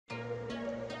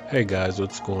Hey guys,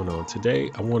 what's going on?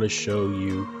 Today I want to show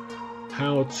you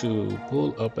how to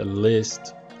pull up a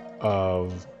list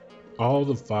of all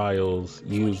the files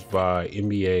used by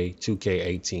NBA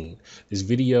 2K18. This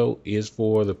video is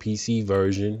for the PC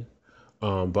version,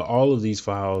 but all of these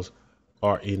files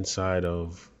are inside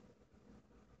of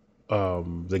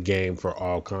the game for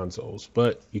all consoles,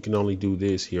 but you can only do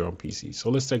this here on PC. So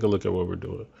let's take a look at what we're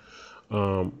doing.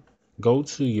 Go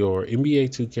to your NBA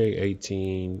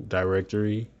 2K18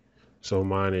 directory. So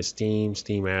mine is Steam,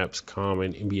 Steam Apps,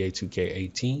 Common, NBA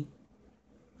 2K18.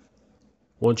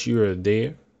 Once you are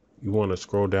there, you want to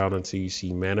scroll down until you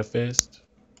see Manifest.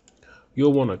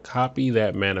 You'll want to copy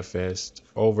that manifest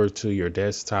over to your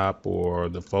desktop or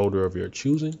the folder of your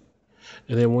choosing.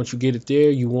 And then once you get it there,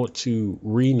 you want to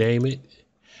rename it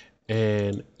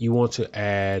and you want to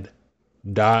add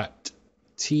 .txt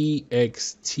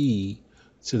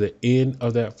to the end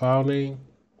of that file name.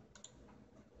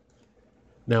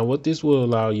 Now, what this will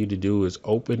allow you to do is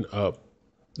open up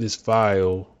this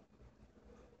file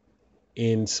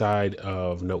inside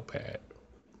of Notepad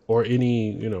or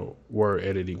any, word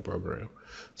editing program.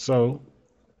 So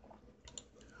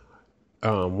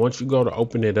once you go to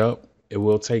open it up, it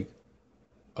will take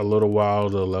a little while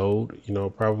to load,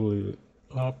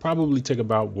 probably take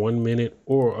about 1 minute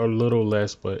or a little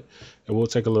less, but it will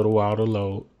take a little while to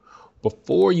load.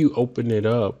 Before you open it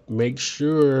up, make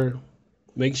sure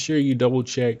you double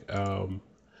check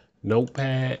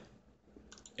Notepad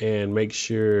and make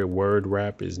sure word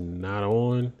wrap is not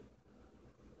on,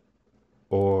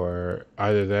 or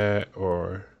either that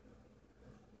or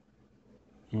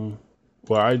well,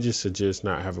 I just suggest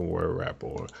not having word wrap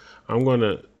on. I'm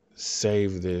gonna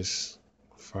save this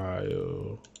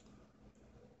file.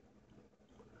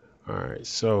 All right,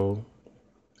 so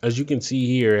as you can see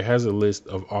here, it has a list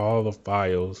of all the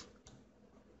files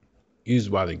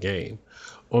used by the game.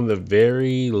 On the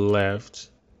very left,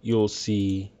 you'll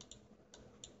see,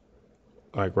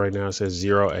 like right now it says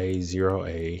 0A,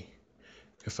 0A.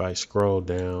 If I scroll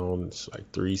down, it's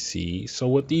like 3C. So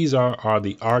what these are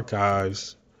the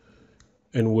archives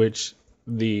in which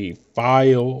the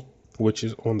file, which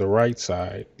is on the right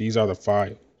side, these are the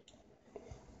file.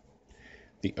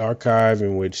 The archive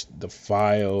in which the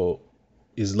file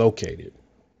is located.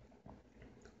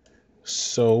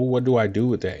 So what do I do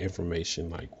with that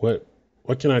information? Like what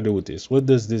can I do with this? What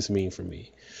does this mean for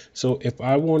me? So if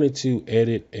I wanted to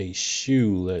edit a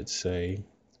shoe, let's say,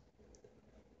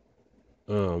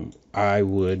 I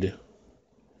would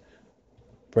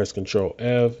press Control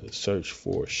F, search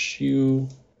for shoe.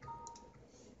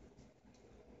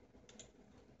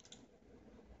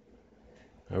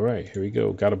 All right, here we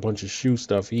go. Got a bunch of shoe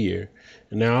stuff here.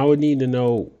 And now I would need to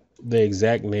know the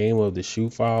exact name of the shoe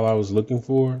file I was looking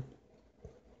for.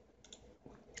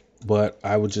 But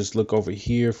I would just look over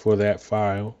here for that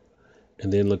file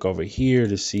and then look over here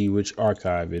to see which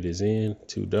archive it is in,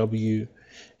 2W.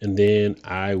 And then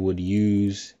I would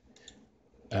use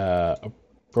a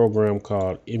program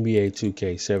called NBA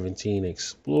 2K17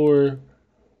 Explorer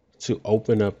to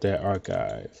open up that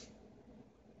archive.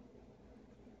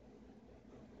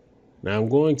 Now I'm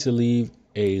going to leave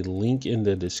a link in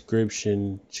the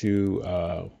description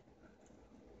to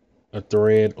a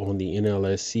thread on the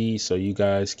NLSC so you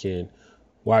guys can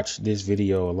watch this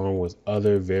video along with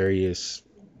other various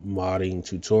modding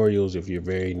tutorials if you're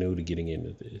very new to getting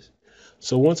into this.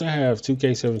 So once I have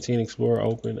 2K17 Explorer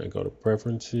open, I go to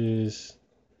Preferences.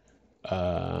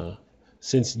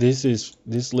 Since this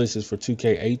list is for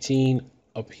 2K18,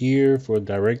 up here for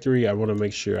directory, I want to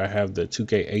make sure I have the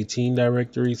 2K18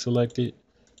 directory selected.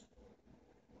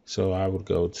 So I would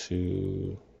go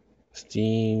to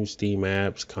Steam, Steam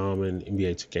Apps, Common,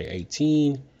 NBA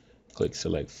 2K18, click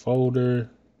Select Folder,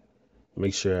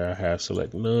 make sure I have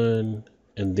Select None,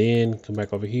 and then come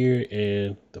back over here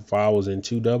and the file was in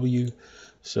 2W.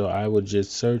 So I would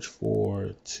just search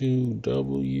for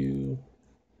 2W.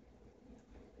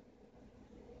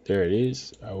 There it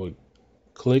is. I would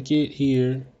click it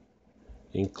here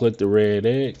and click the red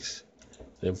X,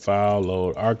 then File,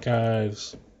 Load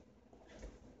Archives.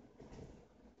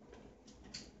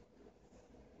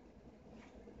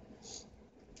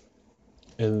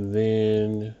 And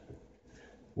then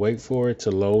wait for it to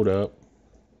load up.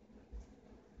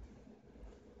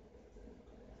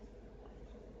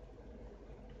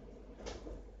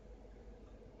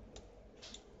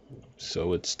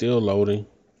 So it's still loading.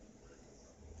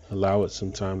 Allow it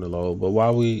some time to load. But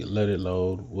while we let it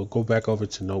load, we'll go back over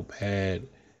to Notepad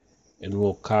and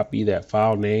we'll copy that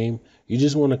file name. You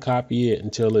just want to copy it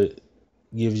until it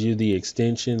gives you the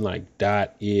extension like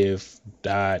 .if,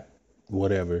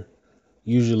 whatever.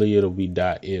 Usually it'll be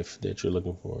 .if that you're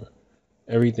looking for.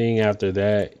 Everything after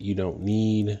that you don't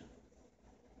need.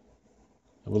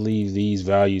 I believe these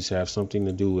values have something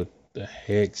to do with the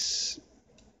hex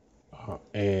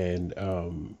and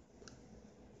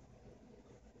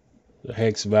the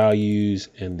hex values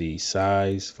and the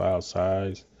size, file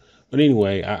size. But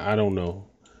anyway, I don't know.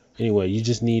 Anyway, you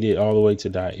just need it all the way to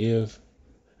 .if.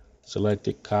 Select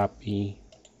it, copy,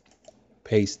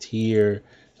 paste here,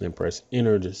 and then press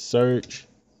enter to search.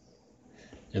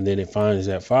 And then it finds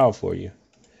that file for you.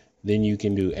 Then you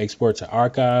can do export to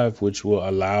archive, which will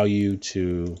allow you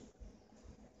to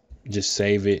just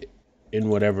save it in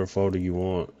whatever folder you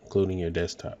want, including your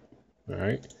desktop. All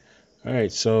right. All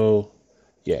right. So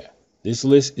yeah, this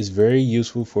list is very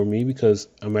useful for me because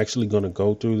I'm actually going to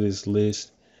go through this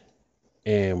list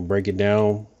and break it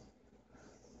down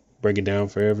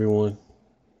for everyone.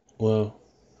 Well,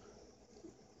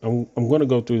 I'm going to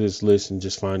go through this list and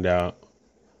just find out,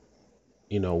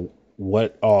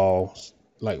 what all,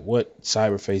 like what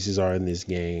cyber faces are in this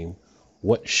game,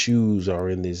 what shoes are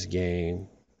in this game,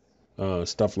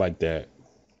 stuff like that.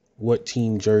 What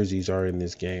team jerseys are in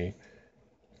this game?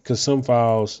 Because some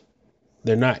files,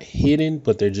 they're not hidden,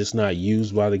 but they're just not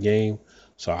used by the game.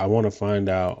 So I want to find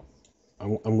out.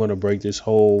 I'm going to break this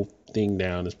whole thing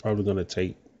down. It's probably going to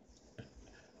take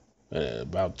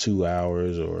about 2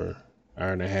 hours or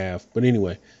hour and a half. But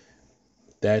anyway,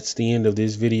 that's the end of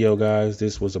this video, guys.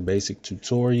 This was a basic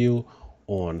tutorial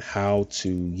on how to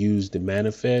use the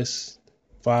manifest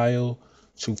file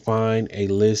to find a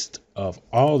list of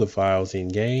all the files in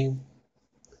game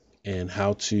and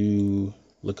how to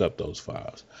look up those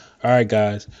files. All right,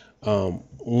 guys.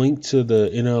 Link to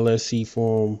the NLSC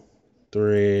forum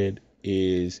thread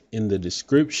is in the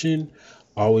description.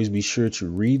 Always be sure to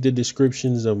read the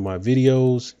descriptions of my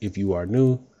videos if you are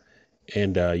new.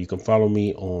 And you can follow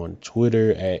me on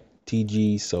Twitter at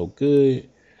TGsoGood.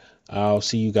 I'll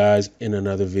see you guys in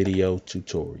another video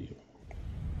tutorial.